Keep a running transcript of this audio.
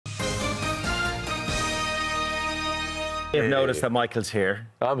You've noticed that Michael's here.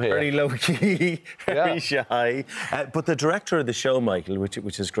 I'm here. Very low-key, very shy. But the director of the show, Michael,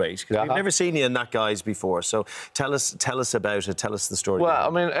 which is great, because we've never seen you in that guise before. So tell us about it. Tell us the story. Well, I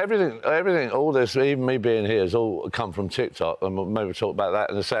mean, everything, all this, even me being here, has all come from TikTok, and we'll maybe talk about that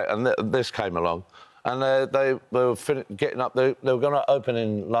in a sec. And this came along, and they were getting up. They were going to open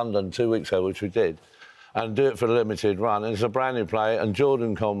in London 2 weeks ago, which we did, and do it for a limited run. And it's a brand new play, and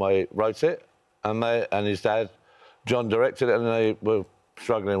Jordan Conway wrote it, and his dad, John, directed it, and they were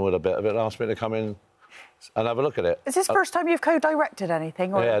struggling with a bit of it and asked me to come in and have a look at it. Is this the first time you've co-directed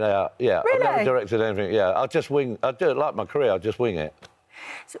anything? Or... Yeah, they are. Yeah, really? I've never directed anything. Yeah, I just wing. I do it like my career. I just wing it.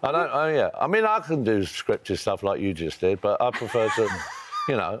 So, I mean, I can do scripted stuff like you just did, but I prefer to,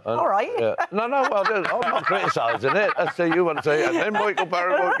 you know. All right. Yeah. No, well, I'm not criticising it. That's what you want to say. And then Michael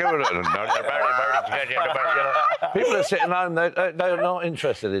Barrymore giving it. People are sitting home, they're not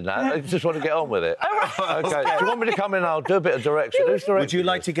interested in that. They just want to get on with it. OK, do you want me to come in? I'll do a bit of direction. Who's directing? Would you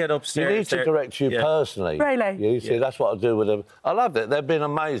like to get upstairs? You need to direct you personally. Really? You see, that's what I do with them. I loved it. They've been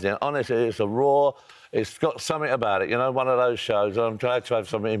amazing. Honestly, it's a raw... It's got something about it, you know, one of those shows. I'm glad to have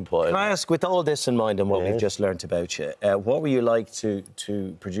some input. Can I ask, with all this in mind and what we've just learnt about you, what were you like to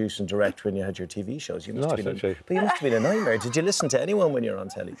produce and direct when you had your TV shows? You must have been but you must have been a nightmare. Did you listen to anyone when you were on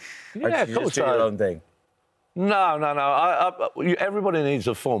telly? Yeah, or did you just do your own thing? No. Everybody needs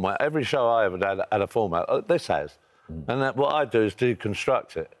a format. Every show I ever had a format. This has. And what I do is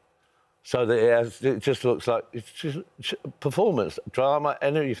deconstruct it. So that it just looks like it's just performance, drama,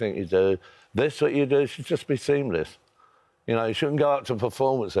 anything you do. This, what you do, should just be seamless. You know, you shouldn't go up to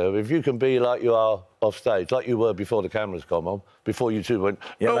performance there. If you can be like you are off stage, like you were before the cameras come on, before you two went,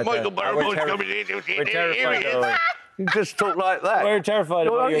 Michael Barrymore's coming in. We're terrified. You just talk like that. We're terrified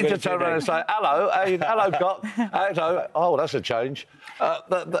of what you're going to turn around and say, hello, Doc. Hello. Oh, that's a change. How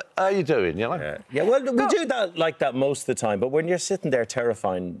are you doing, you know? Yeah, well, we do that like that most of the time, but when you're sitting there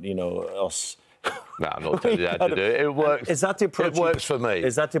terrifying, you know, us... No, I'm not telling you how to do it. It works. Is that the approach? It works for me.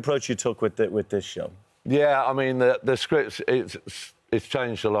 Is that the approach you took with this show? Yeah, I mean, the scripts, it's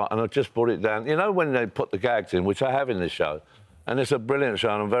changed a lot, and I've just brought it down. You know, when they put the gags in, which I have in this show, and it's a brilliant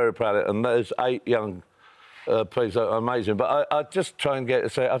show, and I'm very proud of it, and there's 8 young plays that are amazing, but I just try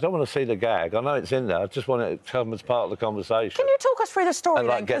and say, I don't want to see the gag. I know it's in there. I just want it to come as part of the conversation. Can you talk us through the story, and,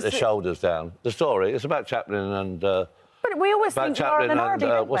 like, get the shoulders down. The story, it's about Chaplin and... But we always think Laurel and Hardy,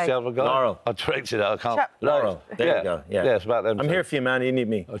 don't what's the other guy? Laurel. I directed it. I can't... Laurel. There you go. Yeah, it's about them. I'm here for you, man. You need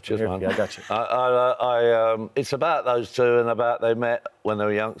me. Oh, cheers, man. I got you. It's about those two and about they met when they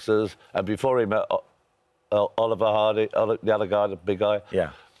were youngsters and before he met Oliver Hardy, the other guy, the big guy.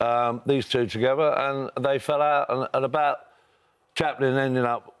 Yeah. These two together, and they fell out, and about Chaplin ending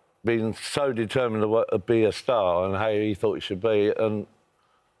up being so determined to be a star and how he thought he should be, and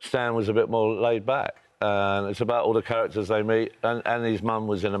Stan was a bit more laid back. And it's about all the characters they meet, and his mum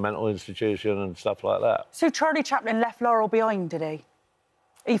was in a mental institution and stuff like that. So Charlie Chaplin left Laurel behind, did he?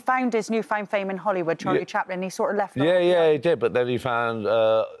 He found his newfound fame in Hollywood, Charlie Chaplin. He sort of left Laurel behind. Yeah, he did, but then he found it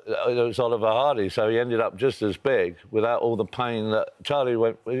was Oliver Hardy, so he ended up just as big without all the pain that Charlie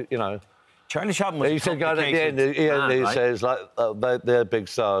went, you know. Charlie Chaplin was he said, at the end, he says, like, they're big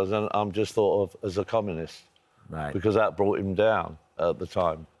stars, and I'm just thought of as a communist. Right. Because that brought him down at the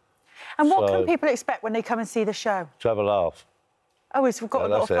time. And what can people expect when they come and see the show? To have a laugh. Oh, it's got a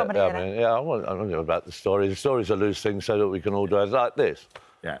lot of comedy in it. Yeah, I don't know about the story. The story's a loose thing so that we can all do it like this.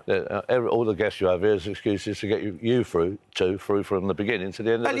 Yeah. All the guests you have here is excuses to get you through from the beginning to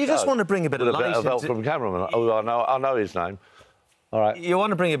the end of the show. You just want to bring a bit of light. A bit of help from cameraman. Oh, I know his name. All right. You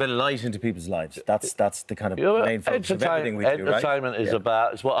want to bring a bit of light into people's lives. That's the kind of main focus of everything we do, right? Entertainment is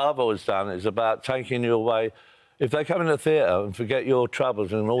about, it's what I've always done, it's about taking you away. If they come in the theatre and forget your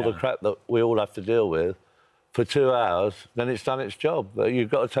troubles and all the crap that we all have to deal with for 2 hours, then it's done its job.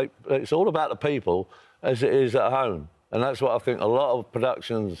 You've got to take... It's all about the people as it is at home. And that's what I think a lot of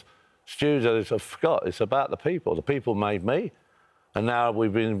productions, studios have forgot. It's about the people. The people made me, and now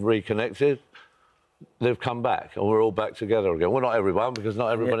we've been reconnected. They've come back, and we're all back together again. Well, not everyone, because not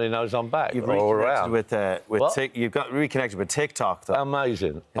everybody knows I'm back. You've or around. You've got reconnected with TikTok, though.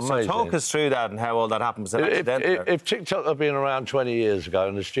 Amazing. So talk us through that and how all that happens. If TikTok had been around 20 years ago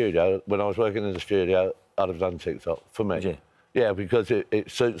in the studio, when I was working in the studio, I'd have done TikTok for me. Yeah, because it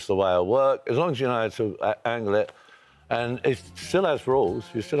suits the way I work. As long as you know how to angle it, and it still has rules.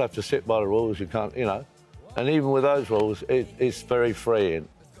 You still have to sit by the rules. You can't, you know. And even with those rules, it's very freeing.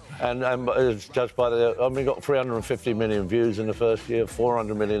 And it's judged by we got 350 million views in the first year,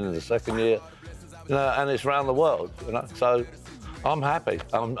 400 million in the second year, you know, and it's around the world, you know. So I'm happy.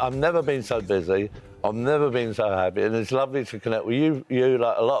 I've never been so busy. I've never been so happy, and it's lovely to connect with you. You,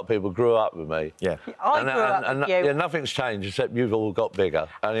 like a lot of people, grew up with me. Yeah. I grew up with you. Yeah, nothing's changed except you've all got bigger.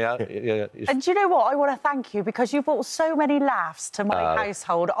 And, and do you know what? I want to thank you because you brought so many laughs to my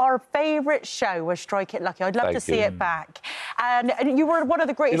household. Our favourite show was Strike It Lucky. I'd love to see it back. And you were one of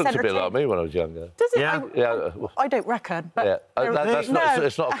the greatest entertainers. You looked a bit like me when I was younger. Does it? Yeah. I don't reckon. But yeah.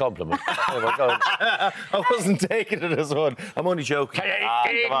 It's not a compliment. I wasn't taking it as one. I'm only joking.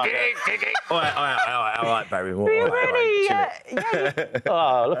 All right, Barrymore. Really?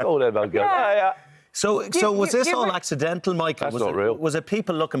 Oh, look at all them old girls. Yeah. So was this all accidental, Michael? That's not real. Was it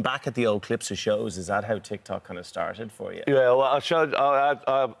people looking back at the old clips of shows? Is that how TikTok kind of started for you? Yeah, well, I had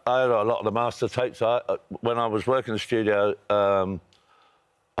a lot of the master tapes. When I was working in the studio,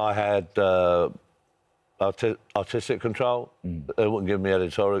 I had artistic control. They wouldn't give me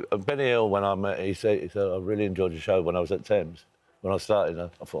editorial. Benny Hill, when I met, he said, I really enjoyed the show when I was at Thames. When I started, I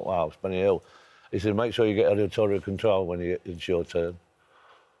thought, wow, it's Benny Hill. He said, make sure you get editorial control when it's your turn.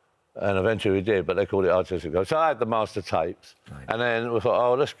 And eventually we did, but they called it artistic control. So I had the master tapes. Right. And then we thought,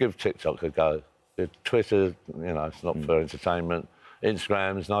 oh, let's give TikTok a go. Twitter, it's not for entertainment.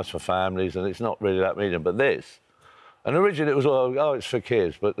 Instagram's nice for families, and it's not really that medium. But this, and originally it was all, it's for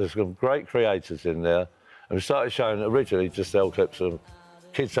kids, but there's some great creators in there. And we started showing originally just old clips of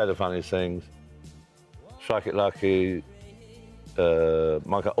Kids Say the Funniest Things, Strike It Lucky,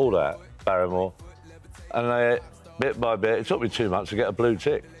 Michael, all that, Barrymore. And bit by bit, it took me 2 months to get a blue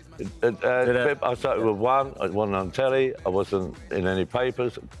tick. I started with one, I wasn't on telly, I wasn't in any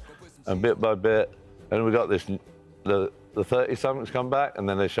papers, and bit by bit, and we got this, the 30-somethings come back, and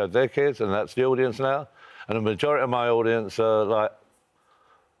then they showed their kids, and that's the audience now. And the majority of my audience are like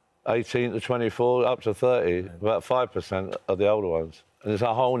 18 to 24, up to 30, about 5% of the older ones. And it's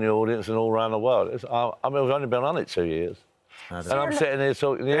a whole new audience and all around the world. I mean, I've only been on it 2 years. And I'm sitting here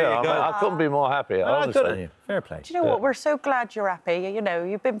talking, I couldn't be more happy, honestly. Fair play. Do you know what? We're so glad you're happy.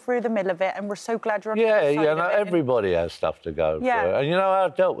 You've been through the middle of it, and we're so glad you're on the other side of it. Everybody has stuff to go through. And you know how I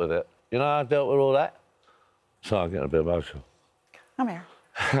dealt with it? You know how I dealt with all that? So I'm getting a bit emotional. Come here.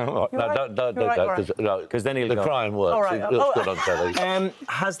 No, don't do that, because then the crying works. It looks good on telly.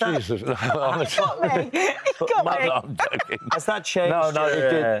 Has that... Jesus, no, honestly. I'm joking. Has that changed? No, it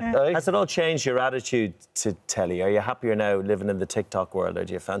did. Has it all changed your attitude to telly? Are you happier now living in the TikTok world, or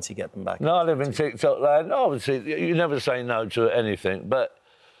do you fancy getting back? No, I live in TikTok land. Obviously, you never say no to anything, but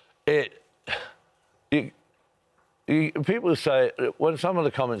people say, when some of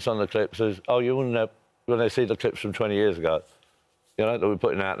the comments on the clips is, oh, you wouldn't have, when they see the clips from 20 years ago, that we're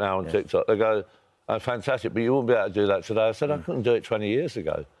putting out now on TikTok, they go, oh, fantastic, but you wouldn't be able to do that today. I said, I couldn't do it 20 years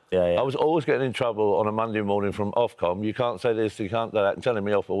ago. I was always getting in trouble on a Monday morning from Ofcom. You can't say this, you can't do that, and telling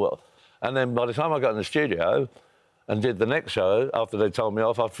me off or what. And then by the time I got in the studio and did the next show, after they told me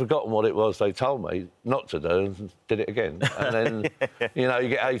off, I'd forgotten what it was they told me not to do and did it again. And then, you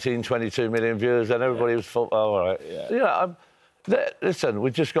get 18, 22 million viewers and everybody was thought, oh, all right. Listen,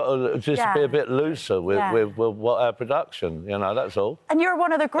 we've just got to be a bit looser with what our production, that's all. And you're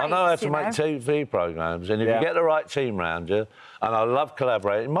one of the greats, I know how to make TV programmes, and if you get the right team round you, and I love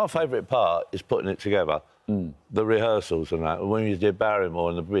collaborating, my favourite part is putting it together, the rehearsals and that, when you did Barrymore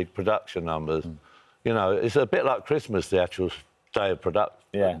and the big production numbers, it's a bit like Christmas, the actual day of production.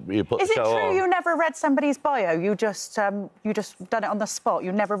 You put Is it true on. you never read somebody's bio? You just done it on the spot.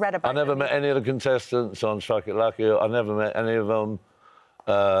 You never read about I never met any of the contestants on Strike It Lucky. I never met any of them.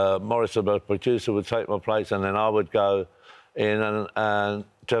 Morris, the producer, would take my place, and then I would go in and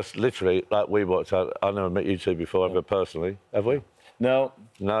just literally, like we worked out. I never met you two before, ever personally. Have we? No.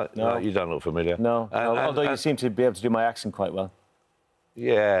 No, you don't look familiar. No. Although you seem to be able to do my accent quite well.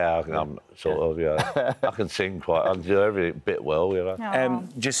 Yeah, I'm sort of, I can sing I can do everything a bit well, Do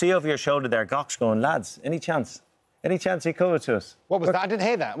you see over your shoulder there, Gox going, lads, any chance? Any chance you come to us? What was that? I didn't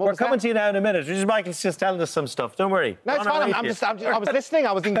hear that. We're coming to you now in a minute. Michael's just telling us some stuff. Don't worry. No, it's fine. I was listening.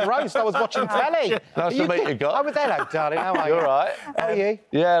 I was engrossed. I was watching telly. Nice to meet you, Gox. I was hello, darling. How are you? You all right? How are you?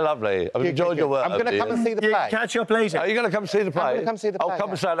 Yeah, lovely. I've enjoyed your work. I'm going to come and see the play. Catch you up later. Are you going to come see the play? I'm going to come see the play. I'll come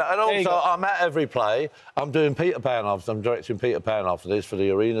and say that. And also, I'm at every play. I'm doing Peter Pan after. I'm directing Peter Pan after this for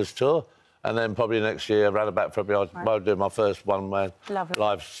the Arenas tour. And then probably next year, around about February, I'll do my first one-man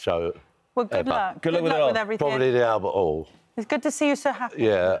live show. Well, good luck. Good luck with everything. Probably the Albert Hall. It's good to see you so happy.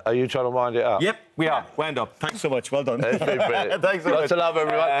 Yeah. Are you trying to wind it up? Yep, we are. Wound up. Thanks so much. Well done. It's been brilliant. Thanks so much. Lots of love,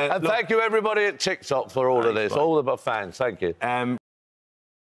 everyone. And thank you, everybody at TikTok, for all of this. All of our fans. Thank you.